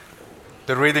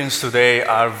The readings today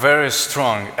are very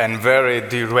strong and very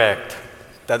direct,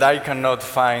 that I cannot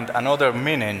find another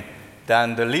meaning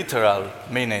than the literal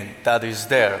meaning that is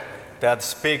there, that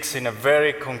speaks in a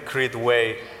very concrete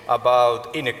way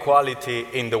about inequality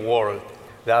in the world,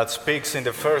 that speaks in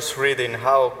the first reading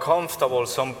how comfortable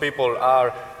some people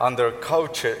are under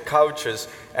couches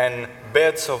and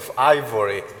beds of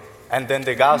ivory, and then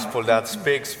the gospel that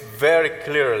speaks very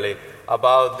clearly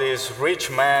about this rich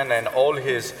man and all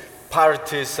his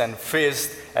parties and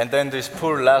feasts, and then this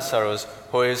poor Lazarus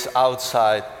who is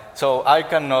outside. So I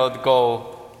cannot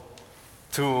go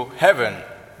to heaven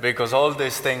because all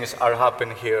these things are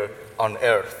happening here on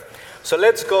earth. So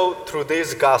let's go through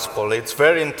this gospel. It's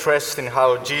very interesting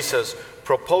how Jesus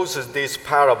proposes this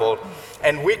parable,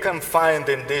 and we can find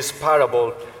in this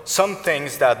parable some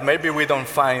things that maybe we don't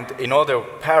find in other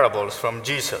parables from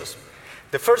Jesus.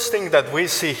 The first thing that we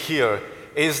see here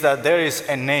is that there is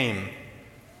a name.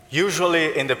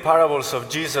 Usually in the parables of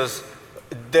Jesus,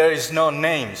 there is no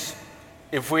names.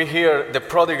 If we hear the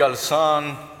prodigal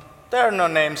son, there are no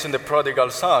names in the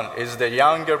prodigal son. It's the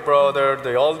younger brother,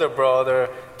 the older brother,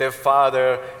 the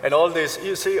father, and all this.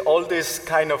 You see, all these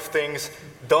kind of things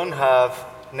don't have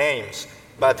names.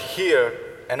 But here,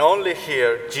 and only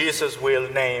here, Jesus will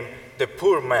name the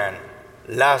poor man.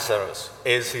 Lazarus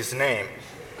is his name.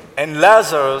 And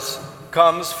Lazarus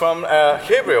comes from a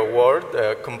Hebrew word,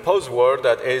 a composed word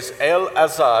that is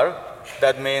El-Azar,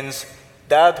 that means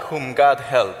that whom God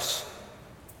helps,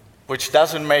 which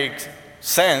doesn't make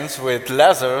sense with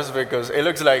Lazarus because it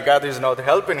looks like God is not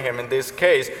helping him in this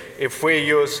case if we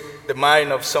use the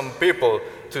mind of some people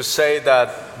to say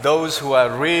that those who are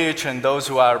rich and those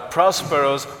who are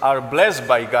prosperous are blessed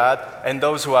by God and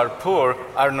those who are poor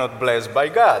are not blessed by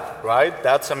God, right?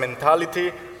 That's a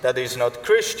mentality that is not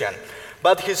Christian.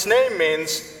 But his name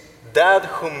means that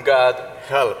whom God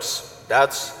helps.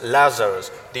 That's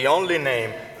Lazarus, the only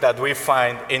name that we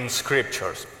find in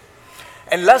scriptures.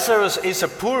 And Lazarus is a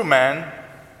poor man,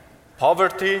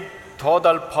 poverty,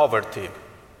 total poverty.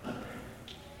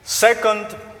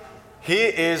 Second, he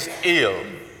is ill.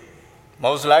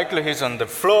 Most likely he's on the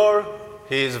floor,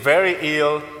 he is very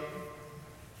ill.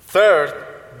 Third,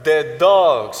 the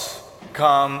dogs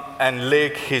come and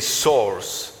lick his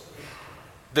sores.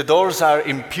 The dogs are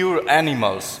impure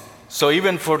animals, so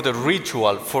even for the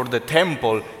ritual, for the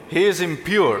temple, he is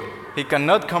impure. He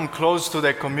cannot come close to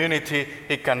the community,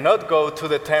 he cannot go to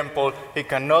the temple, he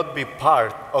cannot be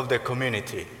part of the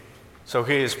community. So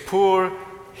he is poor,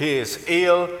 he is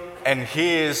ill, and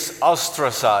he is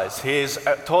ostracized. He is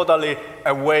totally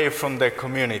away from the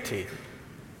community.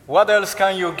 What else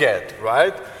can you get,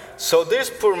 right? So this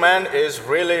poor man is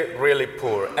really, really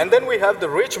poor. And then we have the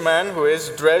rich man who is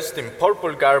dressed in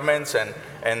purple garments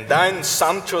and dines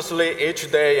sumptuously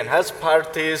each day and has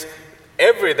parties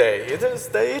every day.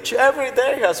 Every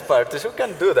day has parties. Who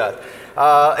can do that?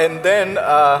 And then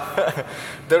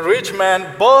the rich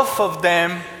man, both of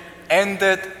them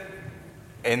ended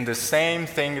in the same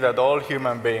thing that all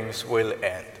human beings will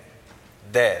end.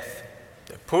 Death.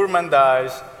 The poor man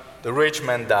dies, the rich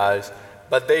man dies,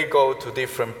 but they go to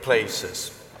different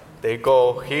places.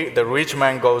 The rich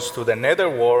man goes to the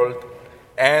netherworld,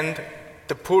 and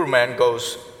the poor man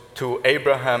goes to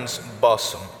Abraham's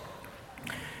bosom.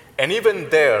 And even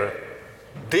there,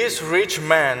 this rich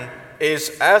man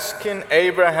is asking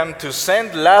Abraham to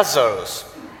send Lazarus.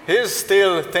 He's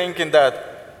still thinking that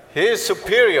he is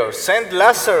superior. Send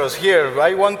Lazarus here.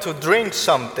 I want to drink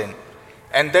something.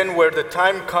 And then where the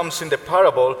time comes in the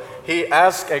parable, he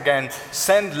asks again,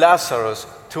 send Lazarus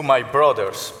to my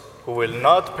brothers, who will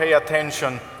not pay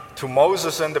attention to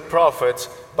Moses and the prophets,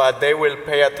 but they will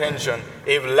pay attention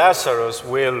if Lazarus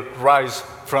will rise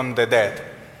from the dead.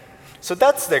 So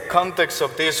that's the context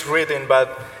of this reading,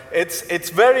 but it's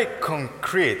very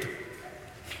concrete.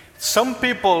 Some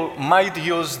people might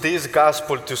use this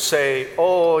gospel to say,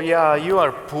 oh yeah, you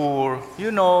are poor.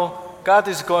 You know, God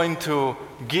is going to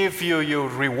give you your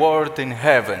reward in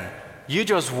heaven. You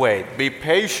just wait. Be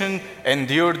patient,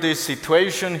 endure this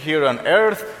situation here on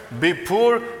earth, be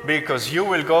poor, because you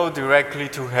will go directly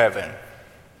to heaven.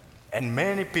 And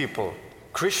many people,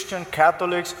 Christian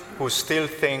Catholics, who still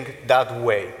think that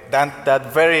way,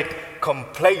 that very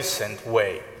complacent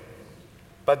way.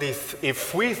 But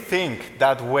if we think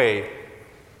that way,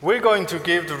 we're going to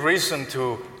give the reason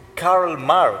to Karl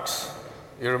Marx.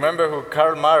 You remember who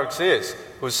Karl Marx is,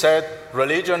 who said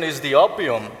religion is the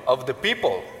opium of the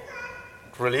people.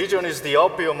 Religion is the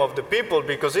opium of the people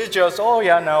because it's just,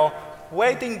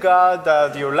 wait in God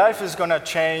that your life is going to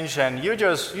change and you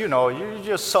just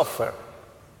suffer.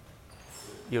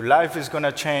 Your life is going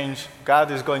to change.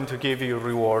 God is going to give you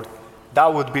reward.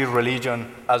 that would be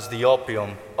religion as the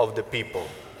opium of the people.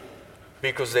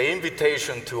 Because the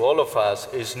invitation to all of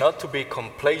us is not to be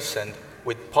complacent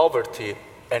with poverty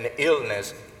and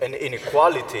illness and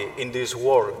inequality in this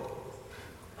world.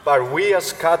 But we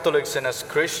as Catholics and as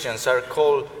Christians are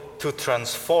called to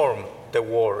transform the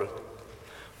world.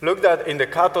 Look that in the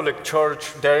Catholic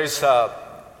Church there is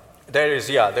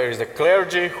the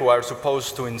clergy who are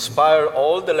supposed to inspire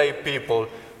all the lay people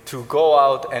to go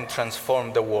out and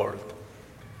transform the world.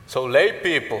 So lay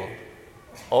people,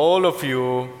 all of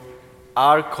you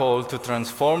are called to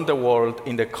transform the world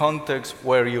in the context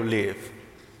where you live.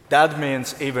 That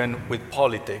means even with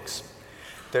politics.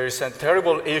 There is a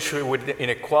terrible issue with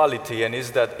inequality, and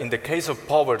is that in the case of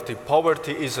poverty,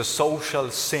 poverty is a social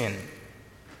sin.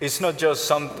 It's not just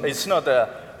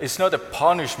it's not a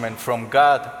punishment from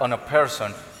God on a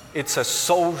person. It's a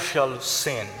social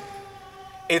sin.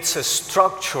 It's a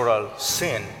structural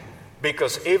sin,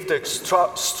 because if the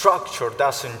structure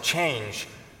doesn't change,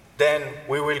 then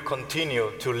we will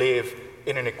continue to live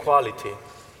in inequality.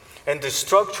 And the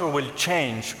structure will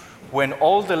change when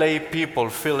all the lay people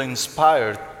feel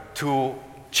inspired to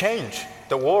change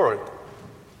the world.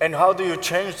 And how do you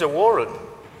change the world?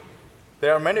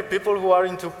 There are many people who are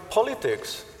into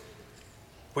politics.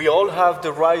 We all have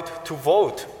the right to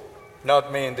vote.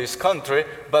 Not me in this country,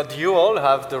 but you all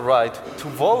have the right to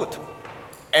vote.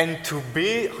 And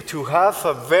to have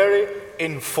a very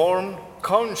informed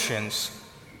conscience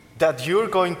that you're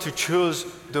going to choose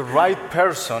the right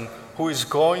person who is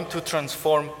going to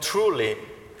transform truly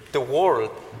the world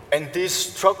and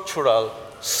this structural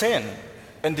sin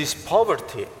and this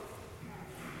poverty.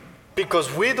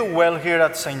 Because we do well here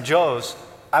at St. Joe's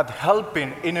at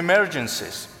helping in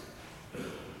emergencies.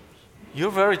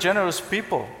 You're very generous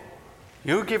people.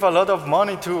 You give a lot of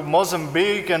money to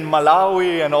Mozambique and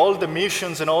Malawi and all the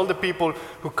missions and all the people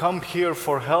who come here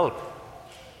for help.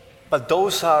 But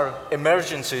those are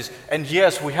emergencies, and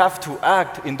yes, we have to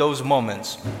act in those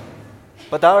moments.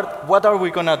 But what are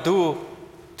we going to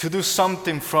do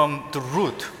something from the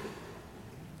root,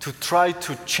 to try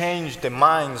to change the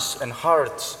minds and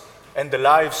hearts and the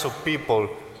lives of people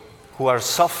who are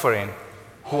suffering,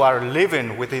 who are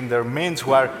living within their means,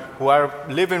 who are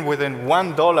living within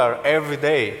 $1 every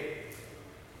day.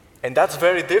 And that's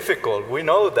very difficult, we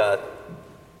know that.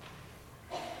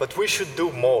 But we should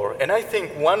do more. And I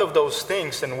think one of those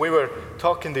things, and we were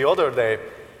talking the other day,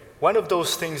 one of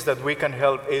those things that we can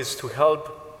help is to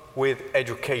help with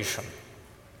education.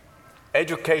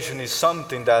 Education is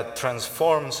something that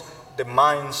transforms the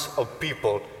minds of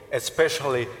people,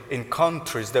 especially in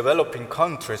countries, developing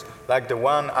countries, like the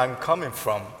one I'm coming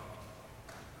from.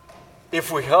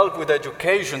 If we help with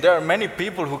education, there are many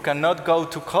people who cannot go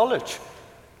to college.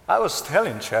 I was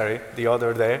telling Cherry the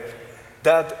other day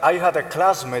that I had a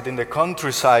classmate in the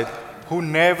countryside who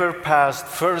never passed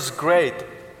first grade.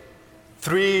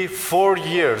 3-4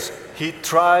 years, he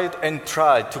tried and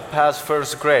tried to pass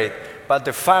first grade, but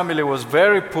the family was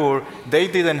very poor. They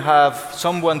didn't have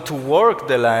someone to work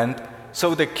the land,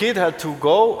 so the kid had to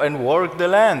go and work the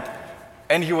land.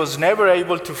 And he was never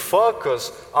able to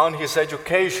focus on his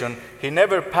education. He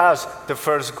never passed the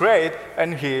first grade,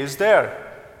 and he is there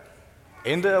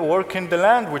working the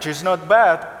land, which is not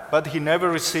bad, but he never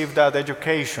received that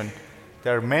education.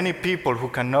 There are many people who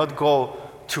cannot go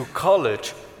to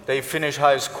college. They finish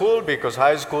high school because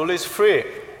high school is free.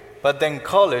 But then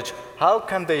college, how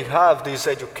can they have this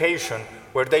education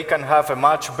where they can have a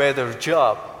much better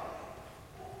job?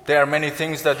 There are many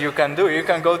things that you can do. You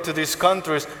can go to these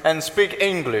countries and speak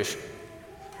English.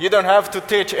 You don't have to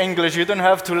teach English. You don't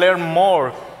have to learn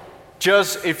more.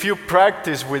 Just if you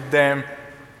practice with them,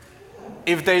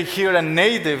 if they hear a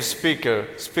native speaker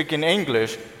speaking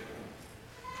English,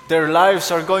 their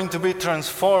lives are going to be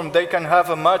transformed. They can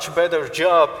have a much better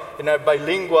job in a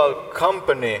bilingual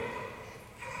company.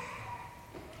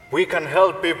 We can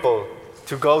help people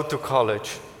to go to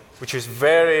college, which is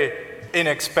very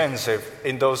inexpensive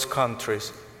in those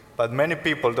countries, but many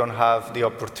people don't have the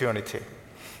opportunity.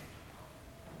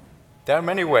 There are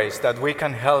many ways that we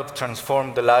can help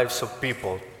transform the lives of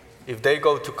people. If they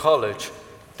go to college,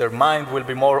 their mind will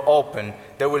be more open.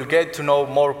 They will get to know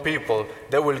more people.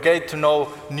 They will get to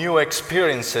know new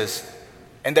experiences.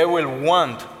 And they will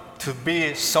want to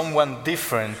be someone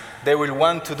different. They will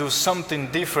want to do something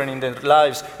different in their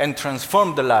lives and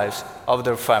transform the lives of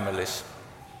their families.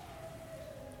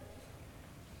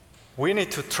 We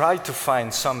need to try to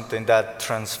find something that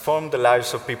transforms the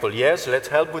lives of people. Yes, let's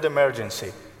help with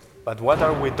emergency. But what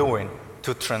are we doing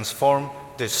to transform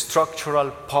the structural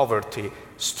poverty,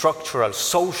 structural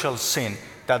social sin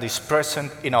that is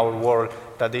present in our world,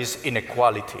 that is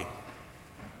inequality?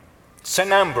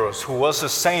 St. Ambrose, who was a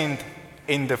saint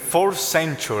in the 4th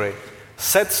century,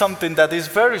 said something that is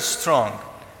very strong.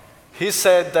 He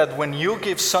said that when you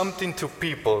give something to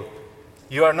people,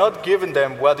 you are not giving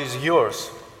them what is yours.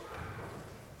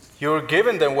 You're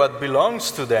giving them what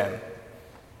belongs to them.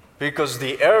 Because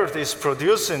the earth is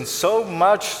producing so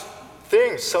much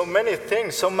things, so many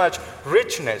things, so much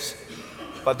richness.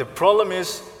 But the problem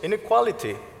is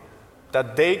inequality,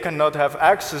 that they cannot have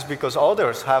access because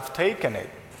others have taken it.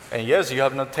 And yes, you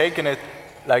have not taken it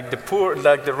like the poor,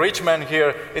 like the rich man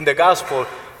here in the gospel.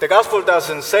 The gospel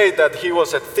doesn't say that he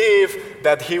was a thief,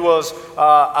 that he was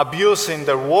abusing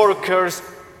the workers.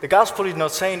 The gospel is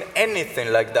not saying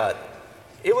anything like that.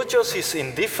 It was just his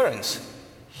indifference.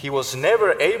 He was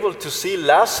never able to see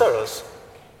Lazarus.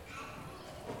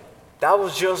 That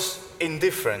was just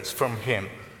indifference from him.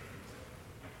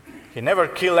 He never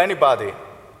killed anybody.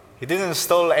 He didn't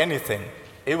steal anything.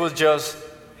 It was just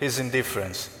his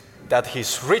indifference. That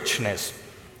his richness,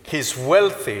 his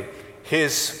wealthy,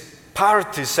 his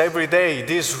parties every day,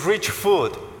 this rich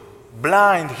food,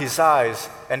 blind his eyes,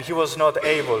 and he was not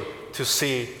able to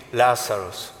see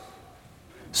Lazarus.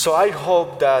 So I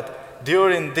hope that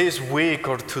during this week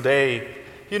or today,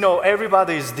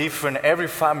 everybody is different, every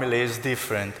family is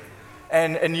different,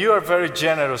 and you are very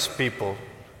generous people.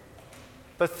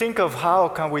 But think of how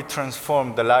can we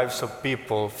transform the lives of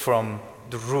people from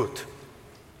the root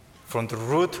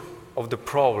of the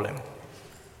problem,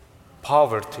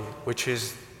 poverty, which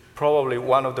is probably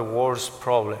one of the worst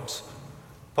problems.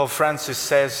 Pope Francis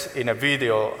says in a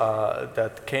video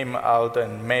that came out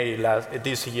in May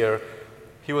this year,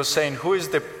 he was saying, who is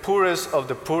the poorest of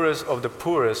the poorest of the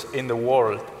poorest in the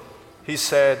world? He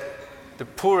said, the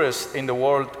poorest in the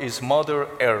world is Mother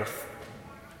Earth.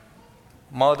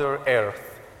 Mother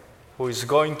Earth, who is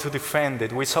going to defend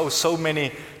it. We saw so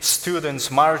many students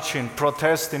marching,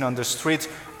 protesting on the streets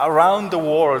around the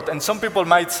world. And some people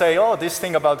might say, this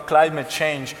thing about climate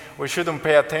change, we shouldn't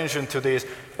pay attention to this.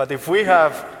 But if we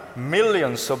have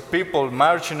millions of people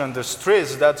marching on the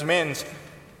streets, that means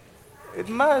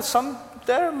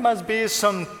there must be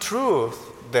some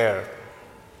truth there.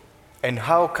 And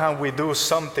how can we do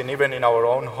something even in our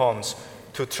own homes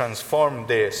to transform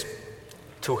this,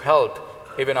 to help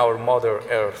even our Mother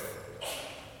Earth?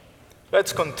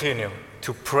 Let's continue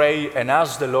to pray and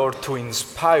ask the Lord to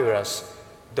inspire us,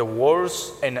 the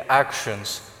words and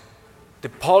actions, the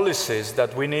policies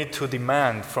that we need to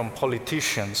demand from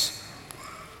politicians,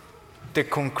 the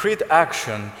concrete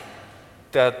action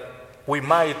that we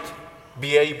might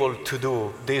be able to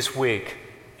do this week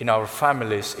in our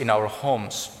families, in our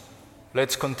homes.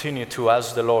 Let's continue to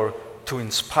ask the Lord to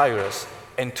inspire us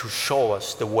and to show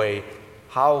us the way.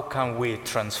 How can we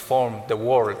transform the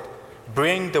world?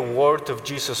 Bring the word of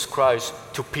Jesus Christ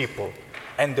to people.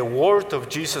 And the word of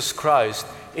Jesus Christ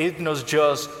is not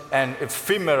just an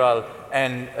ephemeral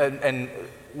and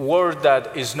word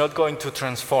that is not going to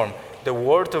transform. The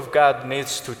word of God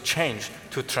needs to change,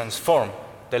 to transform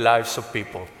the lives of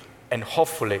people. And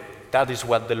hopefully that is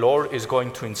what the Lord is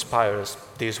going to inspire us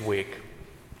this week.